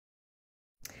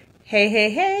Hey, hey,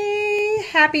 hey,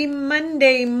 happy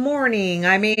Monday morning.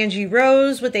 I'm Angie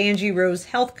Rose with Angie Rose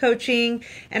Health Coaching,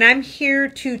 and I'm here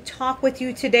to talk with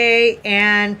you today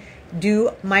and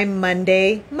do my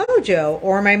Monday Mojo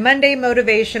or my Monday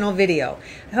motivational video.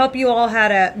 I hope you all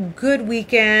had a good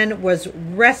weekend, was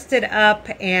rested up,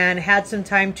 and had some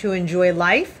time to enjoy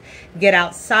life. Get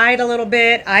outside a little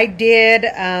bit. I did,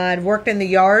 worked in the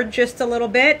yard just a little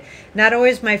bit. Not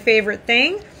always my favorite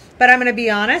thing. But I'm going to be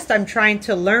honest, I'm trying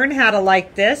to learn how to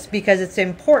like this because it's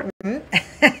important and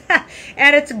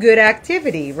it's a good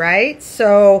activity, right?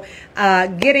 So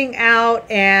getting out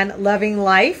and loving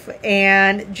life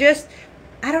and just,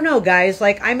 I don't know, guys,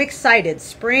 like I'm excited.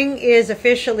 Spring is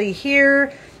officially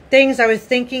here. Things I was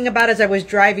thinking about as I was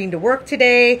driving to work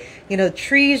today, you know,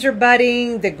 trees are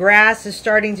budding, the grass is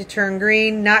starting to turn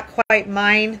green, not quite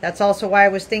mine. That's also why I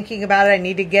was thinking about it. I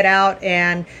need to get out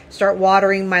and start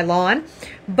watering my lawn.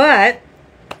 But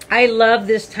I love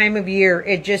this time of year.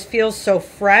 It just feels so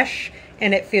fresh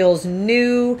and it feels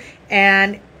new,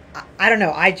 and I don't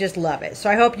know, I just love it. So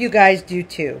I hope you guys do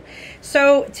too.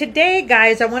 So today,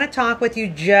 guys, I want to talk with you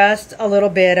just a little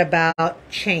bit about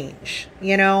change.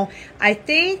 You know, I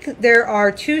think there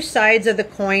are two sides of the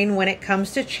coin when it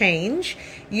comes to change.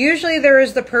 Usually there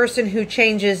is the person who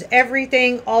changes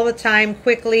everything all the time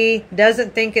quickly,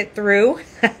 doesn't think it through,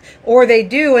 or they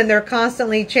do and they're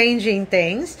constantly changing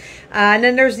things. And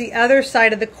then there's the other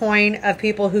side of the coin of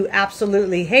people who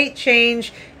absolutely hate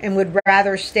change and would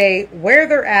rather stay where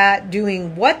they're at,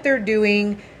 doing what they're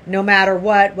doing, no matter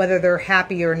what, whether they're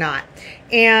happy or not.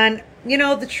 And, you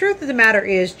know, the truth of the matter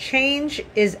is change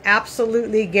is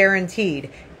absolutely guaranteed.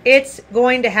 It's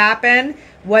going to happen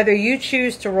whether you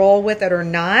choose to roll with it or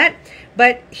not.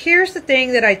 But here's the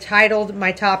thing that I titled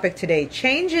my topic today.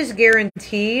 Change is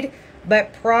guaranteed,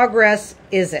 but progress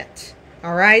isn't.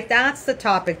 All right, that's the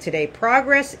topic today.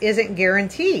 Progress isn't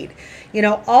guaranteed. You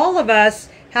know, all of us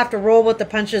have to roll with the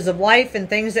punches of life and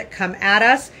things that come at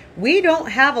us. We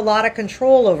don't have a lot of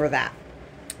control over that.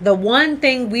 The one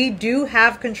thing we do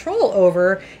have control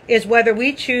over is whether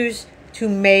we choose to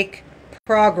make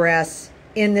progress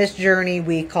in this journey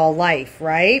we call life,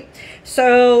 right?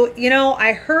 So, you know,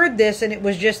 I heard this and it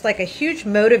was just like a huge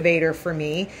motivator for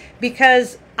me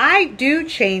because I do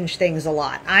change things a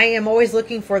lot. I am always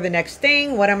looking for the next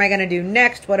thing. What am I going to do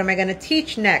next? What am I going to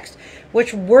teach next?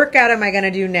 Which workout am I going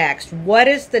to do next? What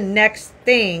is the next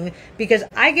thing? Because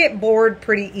I get bored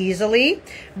pretty easily,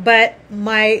 but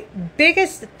my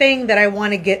biggest thing that I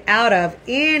want to get out of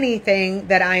anything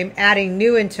that I'm adding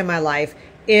new into my life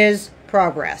is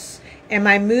progress. Am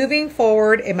I moving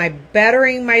forward? Am I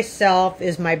bettering myself?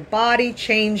 Is my body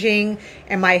changing?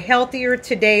 Am I healthier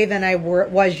today than I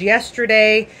was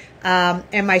yesterday?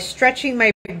 Am I stretching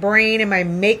my brain? Am I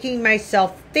making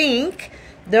myself think?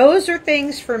 Those are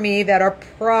things for me that are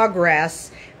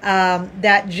progress,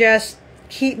 that just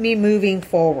keep me moving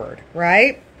forward,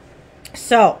 right?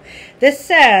 So this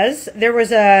says, there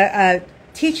was a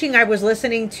teaching I was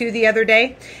listening to the other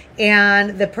day,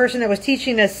 and the person that was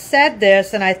teaching us said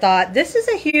this, and I thought, this is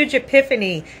a huge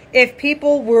epiphany if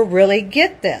people will really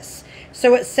get this.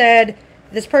 So it said,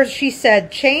 this person, she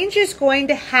said, change is going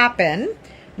to happen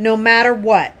no matter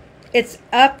what. It's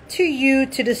up to you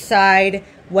to decide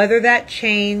whether that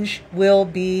change will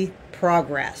be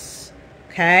progress.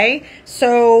 Okay?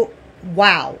 So,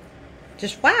 wow.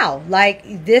 Just wow.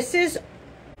 Like, this is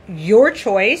your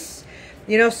choice.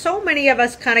 You know, so many of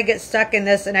us kind of get stuck in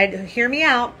this, and hear me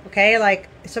out, okay? Like,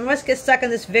 some of us get stuck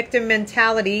in this victim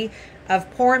mentality of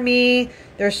poor me,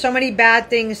 there's so many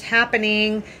bad things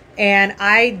happening, and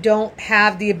I don't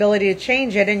have the ability to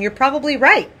change it. And you're probably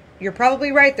right. You're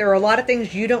probably right. There are a lot of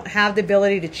things you don't have the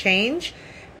ability to change,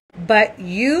 but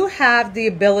you have the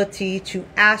ability to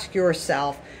ask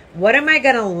yourself, what am I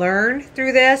going to learn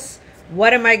through this?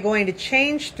 What am I going to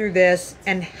change through this?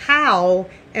 And how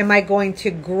am I going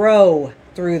to grow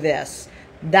through this?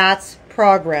 That's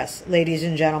progress, ladies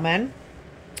and gentlemen.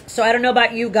 So I don't know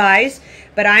about you guys,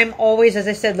 but I'm always, as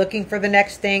I said, looking for the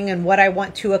next thing and what I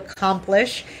want to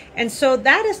accomplish. And so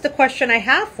that is the question I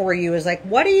have for you, is like,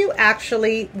 what do you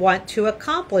actually want to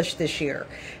accomplish this year?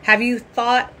 Have you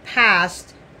thought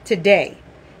past today?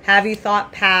 Have you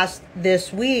thought past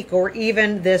this week or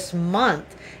even this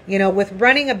month? You know, with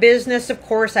running a business, of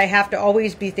course, I have to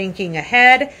always be thinking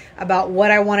ahead about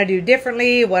what I want to do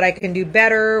differently, what I can do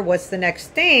better, what's the next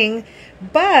thing.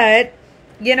 But,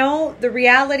 you know, the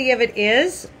reality of it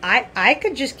is I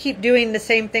could just keep doing the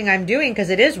same thing I'm doing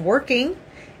because it is working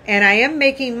and I am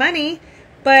making money,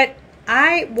 but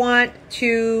I want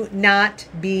to not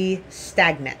be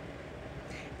stagnant.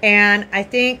 And I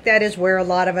think that is where a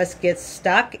lot of us get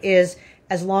stuck, is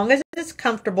as long as it's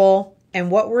comfortable,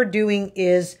 And what we're doing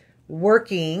is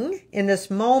working in this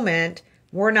moment.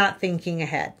 We're not thinking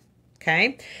ahead.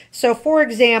 Okay. So for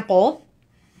example,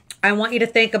 I want you to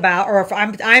think about, or if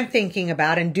I'm thinking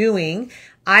about and doing,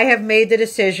 I have made the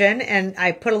decision, and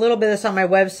I put a little bit of this on my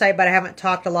website, but I haven't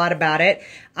talked a lot about it.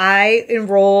 I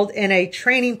enrolled in a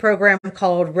training program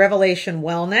called Revelation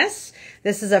Wellness.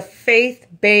 This is a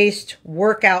faith-based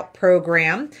workout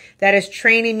program that is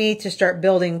training me to start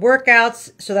building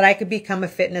workouts so that I could become a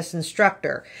fitness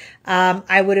instructor.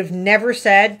 I would have never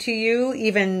said to you,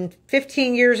 even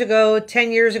 15 years ago,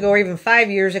 10 years ago, or even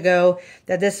 5 years ago,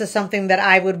 that this is something that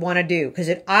I would want to do, because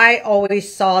I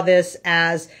always saw this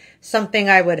as something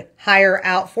I would hire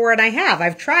out for, and I have.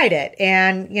 I've tried it,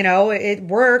 and it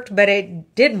worked, but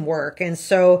it didn't work. And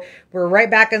so we're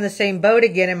right back in the same boat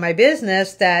again in my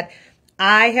business, that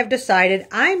I have decided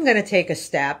I'm going to take a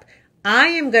step. I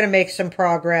am going to make some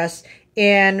progress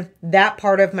in that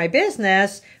part of my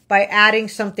business by adding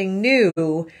something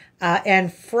new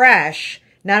and fresh,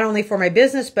 not only for my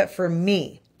business, but for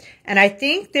me. And I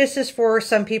think this is for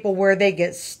some people where they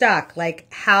get stuck, like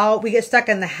how we get stuck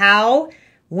in the how.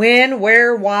 When,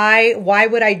 where, why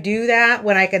would I do that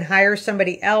when I can hire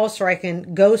somebody else, or I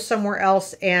can go somewhere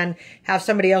else and have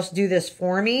somebody else do this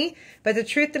for me? But the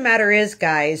truth of the matter is,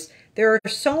 guys, there are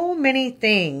so many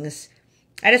things.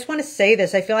 I just want to say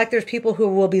this. I feel like there's people who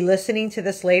will be listening to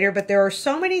this later, but there are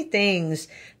so many things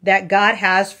that God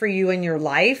has for you in your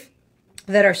life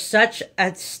that are such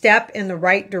a step in the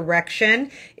right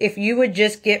direction if you would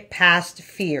just get past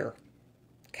fear.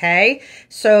 Okay?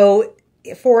 So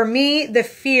for me, the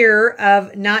fear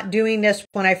of not doing this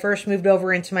when I first moved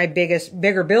over into my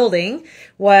bigger building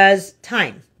was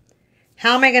time.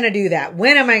 How am I going to do that?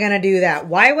 When am I going to do that?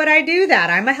 Why would I do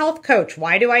that? I'm a health coach.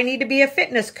 Why do I need to be a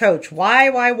fitness coach?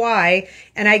 Why?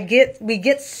 And we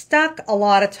get stuck a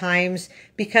lot of times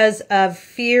because of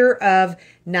fear of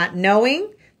not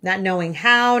knowing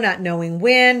how, not knowing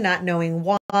when, not knowing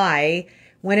why.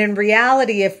 When in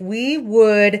reality, if we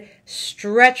would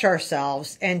stretch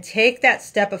ourselves and take that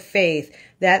step of faith,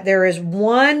 that there is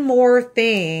one more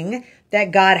thing that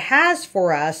God has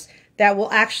for us that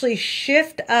will actually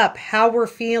shift up how we're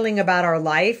feeling about our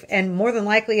life, and more than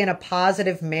likely in a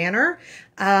positive manner.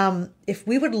 If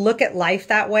we would look at life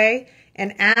that way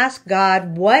and ask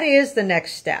God, what is the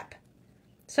next step?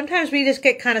 Sometimes we just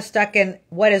get kind of stuck in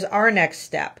what is our next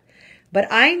step. But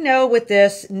I know with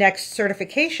this next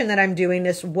certification that I'm doing,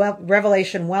 this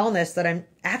Revelation Wellness, that I'm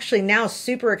actually now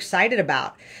super excited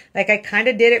about. Like, I kind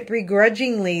of did it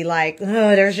begrudgingly, like,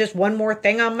 oh, there's just one more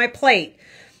thing on my plate.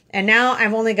 And now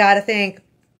I've only got to think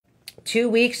 2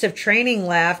 weeks of training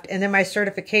left, and then my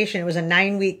certification. It was a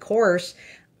 9-week course.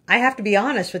 I have to be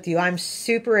honest with you, I'm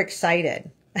super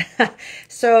excited.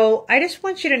 So I just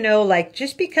want you to know, like,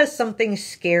 just because something's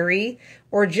scary,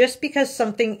 or just because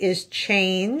something is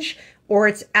change, or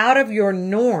it's out of your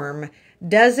norm,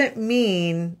 doesn't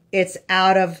mean it's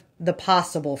out of the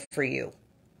possible for you.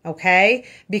 Okay?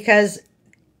 Because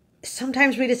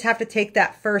sometimes we just have to take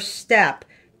that first step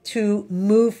to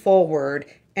move forward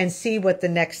and see what the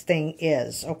next thing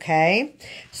is. Okay?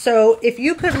 So if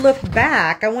you could look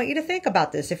back, I want you to think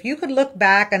about this. If you could look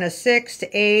back on a 6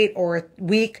 to 8 or a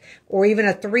week or even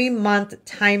a 3-month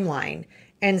timeline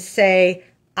and say,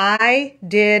 I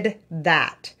did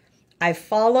that. I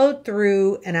followed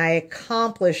through and I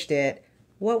accomplished it.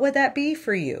 What would that be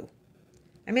for you?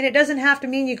 I mean, it doesn't have to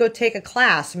mean you go take a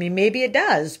class. I mean, maybe it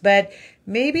does, but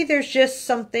maybe there's just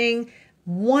something,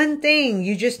 one thing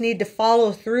you just need to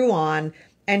follow through on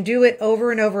and do it over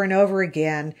and over and over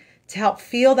again to help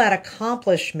feel that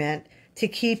accomplishment to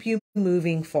keep you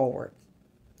moving forward.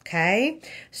 Okay?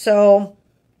 So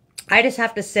I just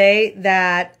have to say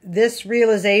that this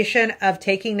realization of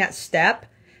taking that step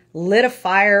lit a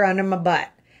fire under my butt.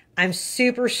 I'm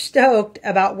super stoked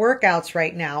about workouts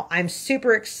right now. I'm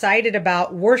super excited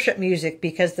about worship music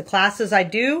because the classes I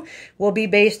do will be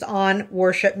based on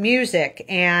worship music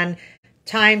and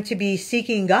time to be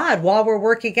seeking God while we're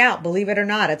working out. Believe it or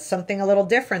not, it's something a little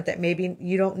different that maybe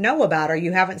you don't know about or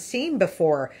you haven't seen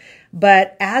before.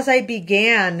 But as I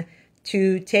began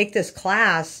to take this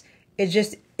class,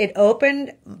 it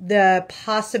opened the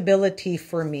possibility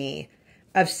for me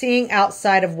of seeing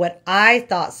outside of what I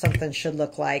thought something should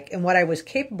look like and what I was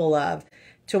capable of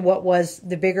to what was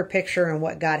the bigger picture and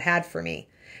what God had for me.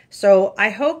 So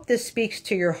I hope this speaks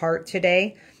to your heart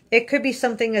today. It could be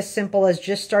something as simple as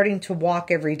just starting to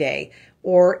walk every day,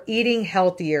 or eating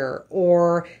healthier,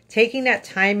 or taking that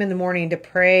time in the morning to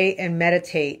pray and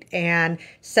meditate and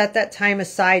set that time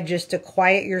aside just to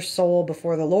quiet your soul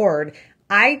before the Lord.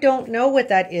 I don't know what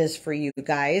that is for you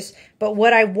guys, but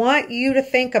what I want you to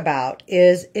think about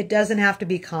is it doesn't have to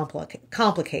be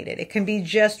complicated. It can be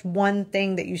just one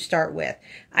thing that you start with.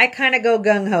 I kind of go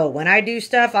gung-ho. When I do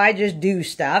stuff, I just do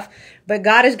stuff, but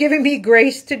God has given me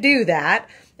grace to do that,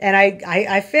 and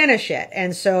I finish it.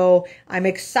 And so I'm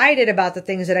excited about the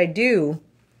things that I do.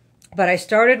 But I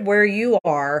started where you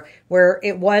are, where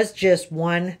it was just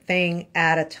one thing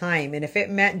at a time. And if it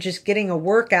meant just getting a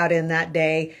workout in that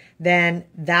day, then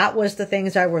that was the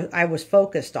things I was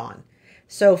focused on.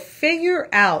 So figure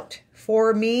out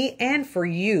for me and for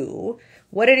you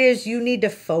what it is you need to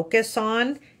focus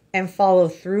on and follow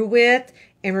through with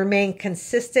and remain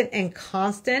consistent and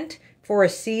constant for a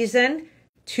season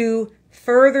to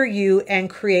further you and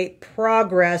create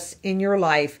progress in your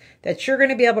life that you're going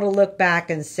to be able to look back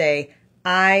and say,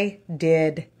 I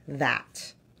did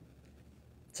that.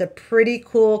 It's a pretty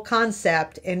cool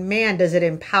concept, and man, does it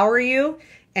empower you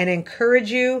and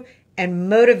encourage you and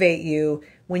motivate you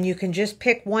when you can just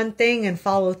pick one thing and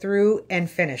follow through and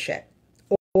finish it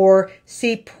or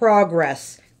see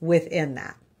progress within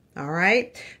that. All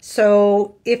right.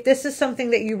 So if this is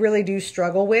something that you really do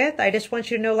struggle with, I just want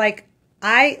you to know, like,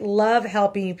 I love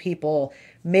helping people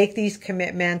make these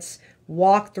commitments,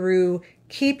 walk through,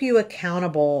 keep you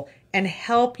accountable, and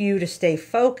help you to stay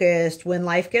focused when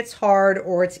life gets hard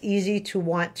or it's easy to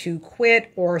want to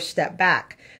quit or step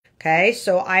back. Okay,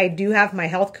 so I do have my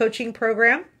health coaching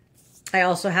program. I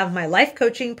also have my life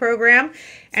coaching program,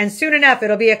 and soon enough,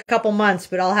 it'll be a couple months,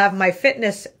 but I'll have my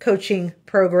fitness coaching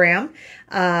program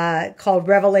called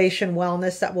Revelation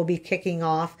Wellness that will be kicking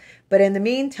off. But in the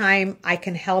meantime, I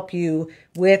can help you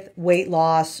with weight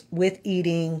loss, with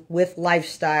eating, with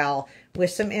lifestyle, with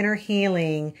some inner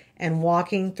healing and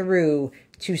walking through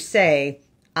to say,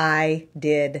 I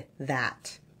did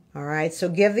that. All right. So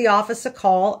give the office a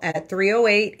call at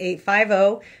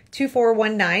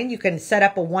 308-850-2419. You can set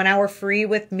up a 1 hour free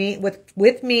with me,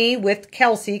 with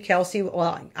Kelsey. Kelsey,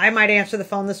 well, I might answer the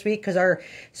phone this week because our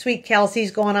sweet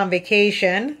Kelsey's going on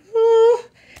vacation. Ooh.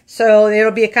 So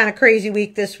it'll be a kind of crazy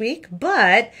week this week,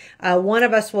 but one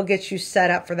of us will get you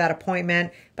set up for that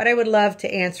appointment. But I would love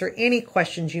to answer any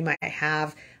questions you might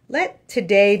have. Let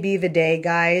today be the day,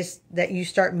 guys, that you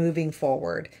start moving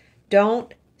forward.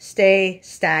 Don't stay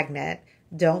stagnant.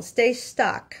 Don't stay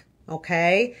stuck,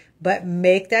 okay? But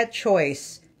make that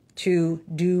choice to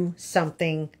do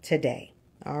something today,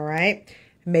 all right?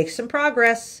 Make some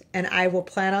progress, and I will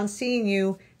plan on seeing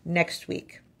you next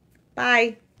week.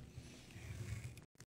 Bye.